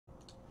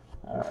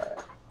Alright,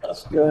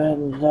 let's go ahead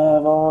and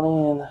dive on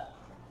in.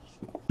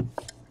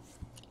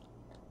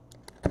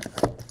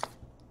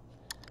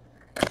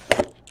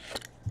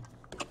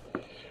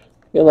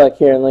 Good luck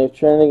here in Leaf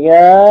Trinity,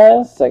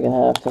 guys. Second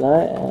half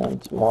tonight,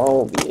 and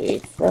tomorrow will be a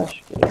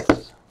fresh case.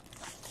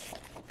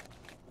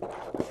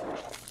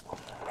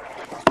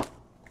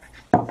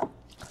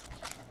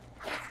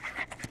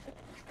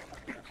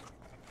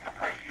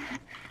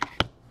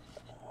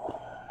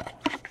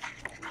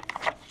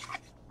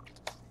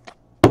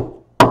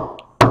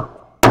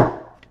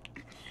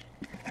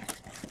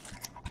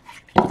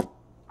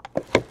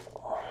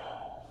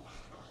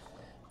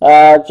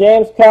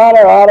 James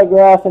Conner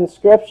autograph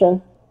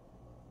inscription.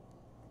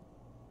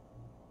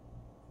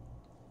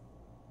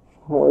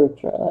 We're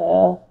trying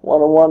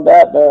 101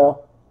 bat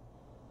barrel.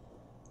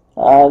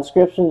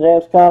 Inscription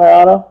James Conner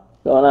auto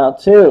going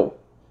out to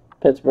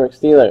Pittsburgh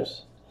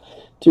Steelers.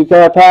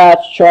 2-color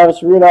patch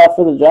Travis Rudolph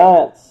for the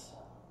Giants.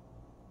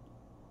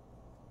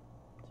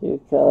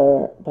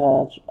 2-color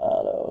patch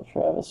auto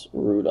Travis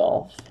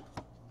Rudolph.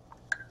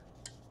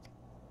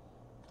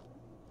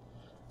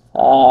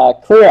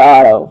 Clear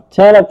auto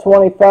 10 of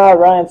 25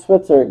 Ryan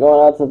Switzer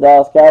going out to the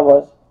Dallas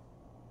Cowboys.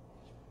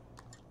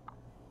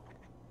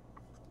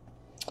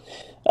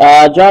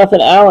 Jonathan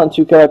Allen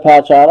 2-color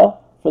patch auto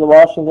for the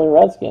Washington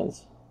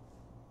Redskins.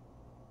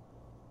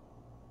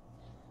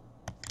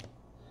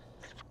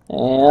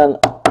 And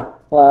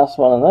last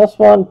one in this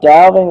one,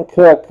 Dalvin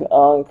Cook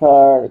on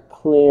card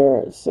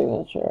clear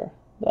signature.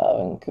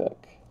 Dalvin Cook.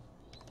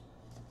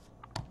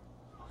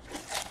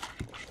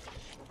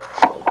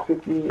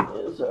 Cookie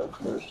is our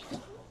first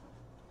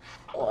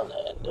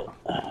one-handed.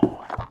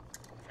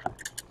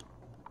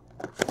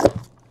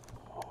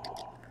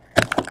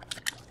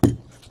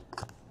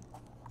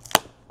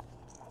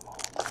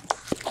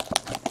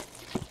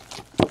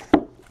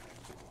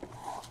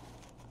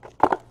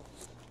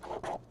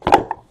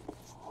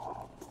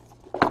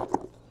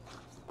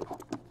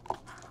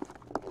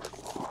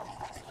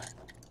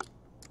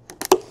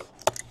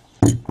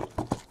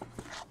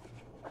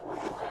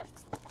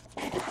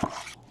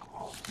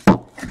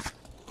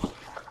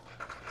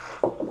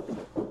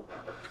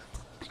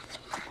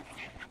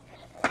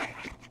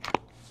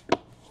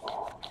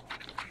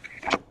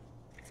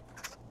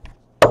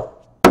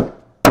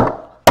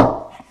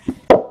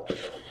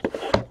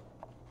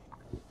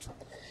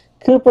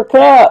 Cooper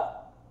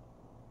Kupp.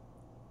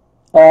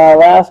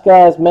 Last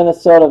guy's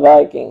Minnesota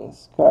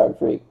Vikings. Card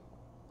freak.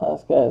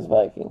 Last guy's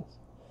Vikings.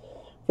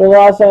 For the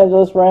Los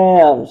Angeles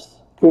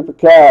Rams, Cooper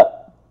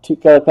Kupp.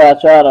 2-color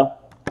patch auto.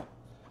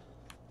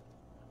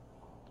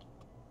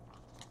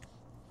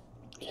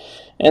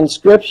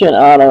 Inscription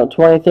auto.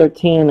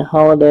 2013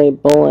 Holiday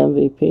Bowl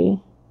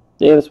MVP.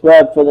 Davis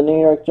Webb for the New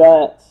York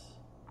Giants.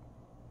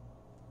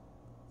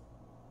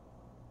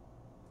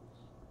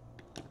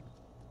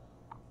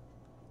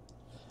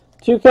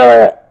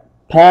 Two-color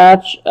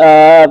patch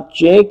of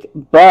Jake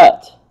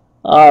Butt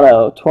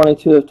auto,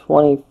 22 of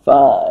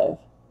 25.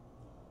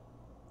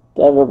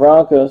 Denver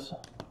Broncos.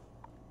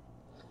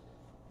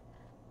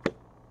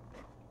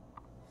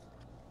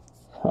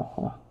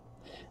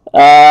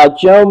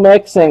 Joe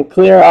Mixon,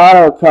 clear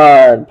auto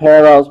card.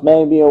 Parallels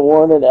may be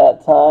awarded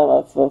at time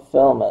of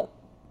fulfillment.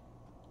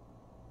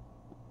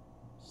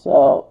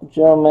 So,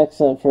 Joe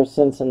Mixon for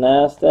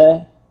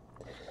Cincinnati.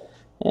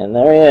 And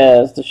there he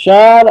is.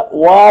 Deshaun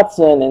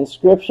Watson,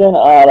 inscription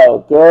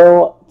auto.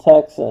 Go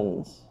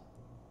Texans.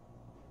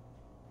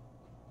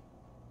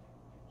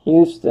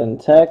 Houston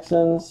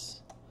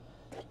Texans.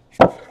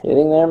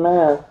 Hitting their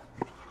man.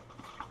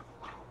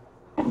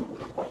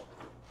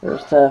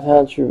 First half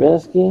had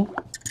Trubisky.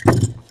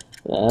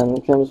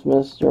 Then comes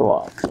Mr.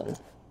 Watson.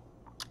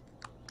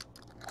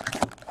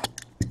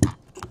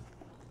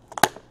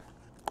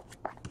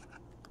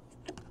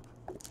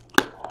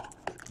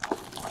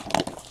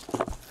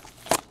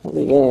 At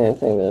the beginning, I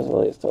think there's at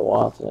least a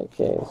Watson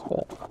case,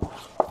 but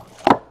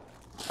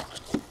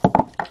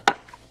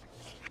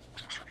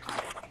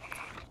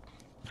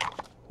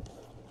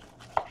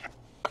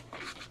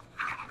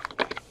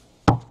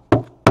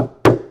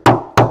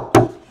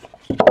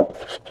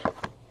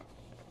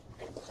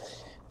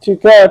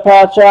two-color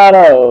patch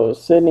auto,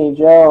 Sidney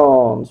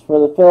Jones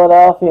for the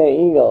Philadelphia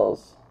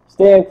Eagles.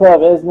 Stadium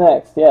Club is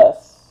next,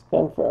 yes,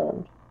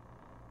 confirmed.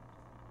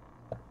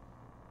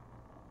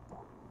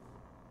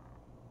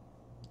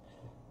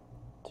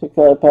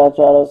 Two-color patch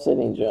auto,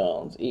 Sidney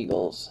Jones,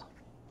 Eagles.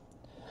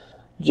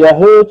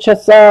 Jahu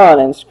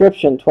Chassan,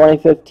 inscription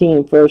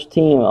 2015, first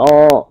team,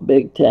 all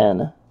Big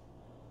Ten.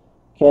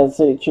 Kansas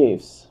City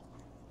Chiefs.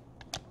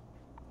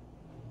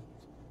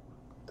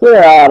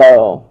 Clear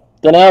auto,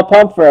 Donnell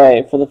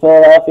Pumphrey for the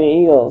Philadelphia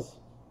Eagles.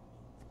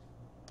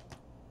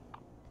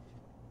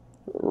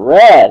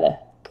 Red,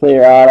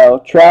 clear auto,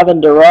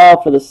 Travin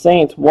Durrell for the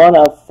Saints, 1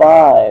 of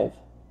 5.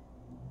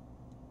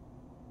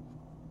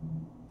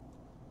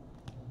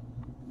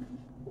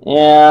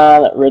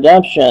 And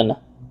redemption,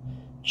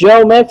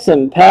 Joe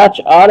Mixon, patch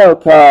auto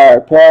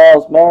card.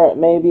 Parallels merit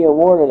may be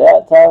awarded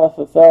at time of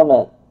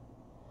fulfillment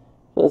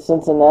for the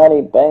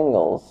Cincinnati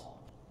Bengals.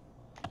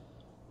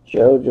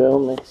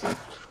 JoJo Mixon.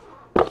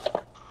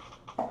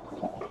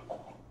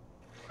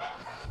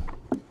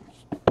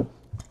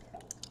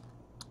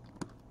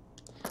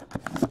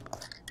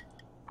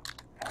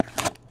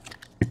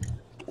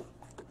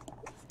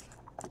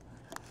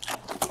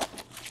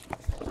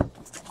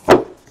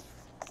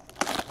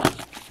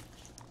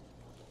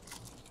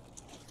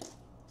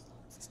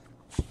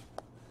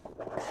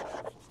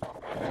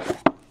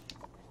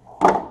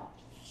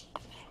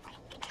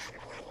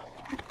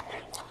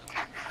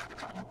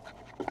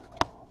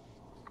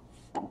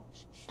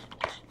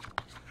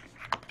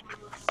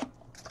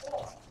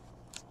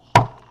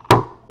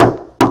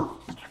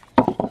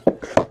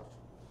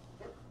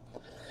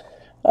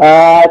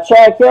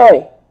 Chad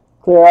Kelly,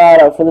 clear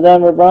auto for the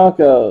Denver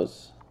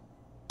Broncos.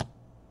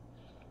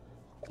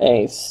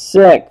 A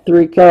sick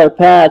 3-color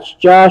patch,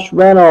 Josh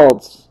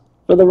Reynolds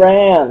for the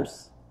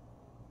Rams.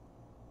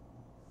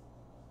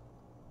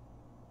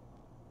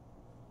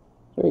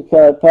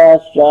 3-color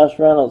patch, Josh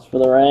Reynolds for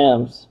the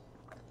Rams.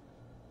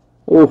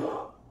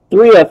 Ooh,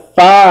 3 of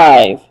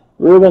 5,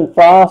 Reuben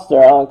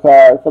Foster on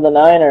card for the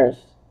Niners.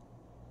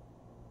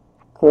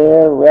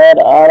 Clear red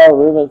auto,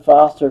 Reuben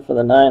Foster for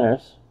the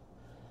Niners.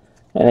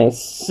 And a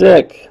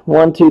sick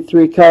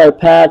 1-2-3 color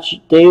patch,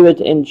 David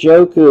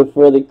Njoku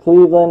for the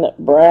Cleveland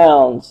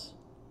Browns.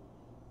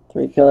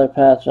 3-color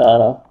patch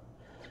auto.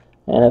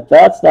 And if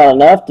that's not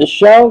enough,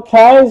 DeShone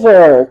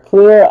Kizer,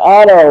 clear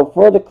auto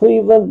for the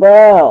Cleveland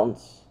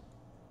Browns.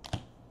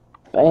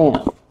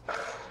 Bam.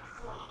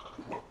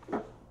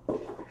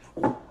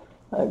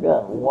 I've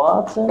got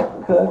Watson,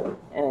 Cook,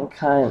 and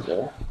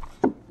Kizer.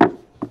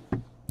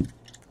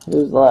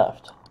 Who's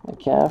left?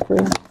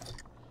 McCaffrey,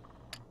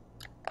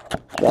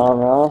 John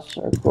Ross,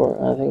 or Corey?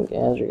 I think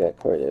Andrew got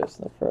Corey Davis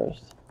in the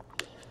first.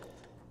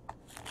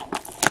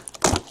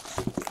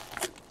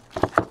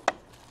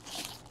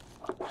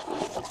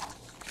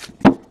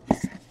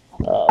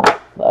 Oh,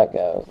 that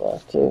guy was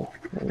left too.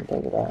 Didn't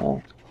think about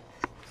him.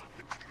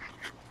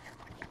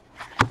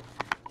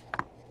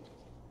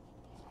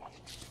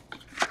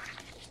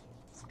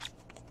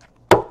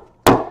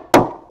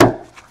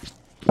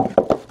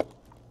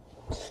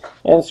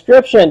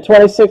 Inscription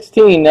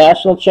 2016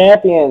 National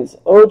Champions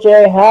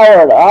O.J.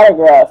 Howard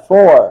autograph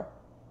for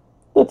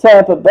the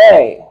Tampa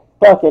Bay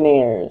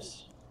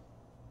Buccaneers.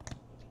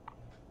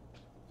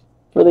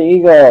 For the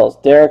Eagles,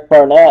 Derek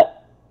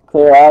Barnett,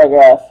 clear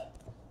autograph.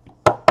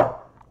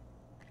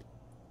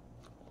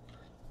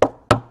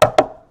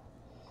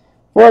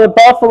 For the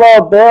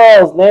Buffalo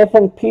Bills,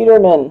 Nathan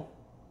Peterman,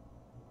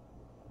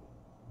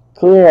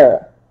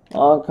 clear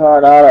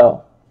on-card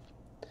auto.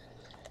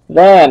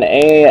 Then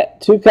a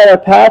 2-color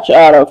patch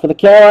auto for the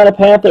Carolina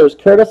Panthers,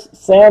 Curtis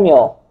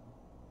Samuel,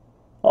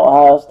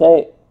 Ohio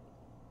State.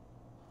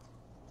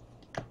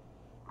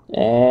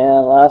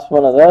 And last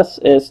one of this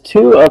is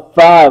 2 of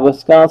 5,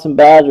 Wisconsin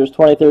Badgers,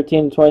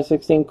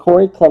 2013-2016,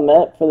 Corey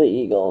Clement for the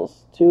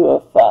Eagles, 2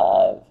 of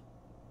 5.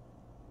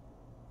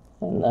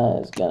 And that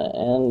is going to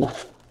end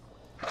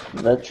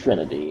the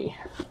Trinity.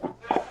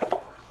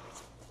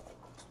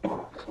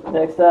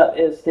 Next up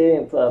is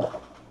Stadium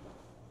Club.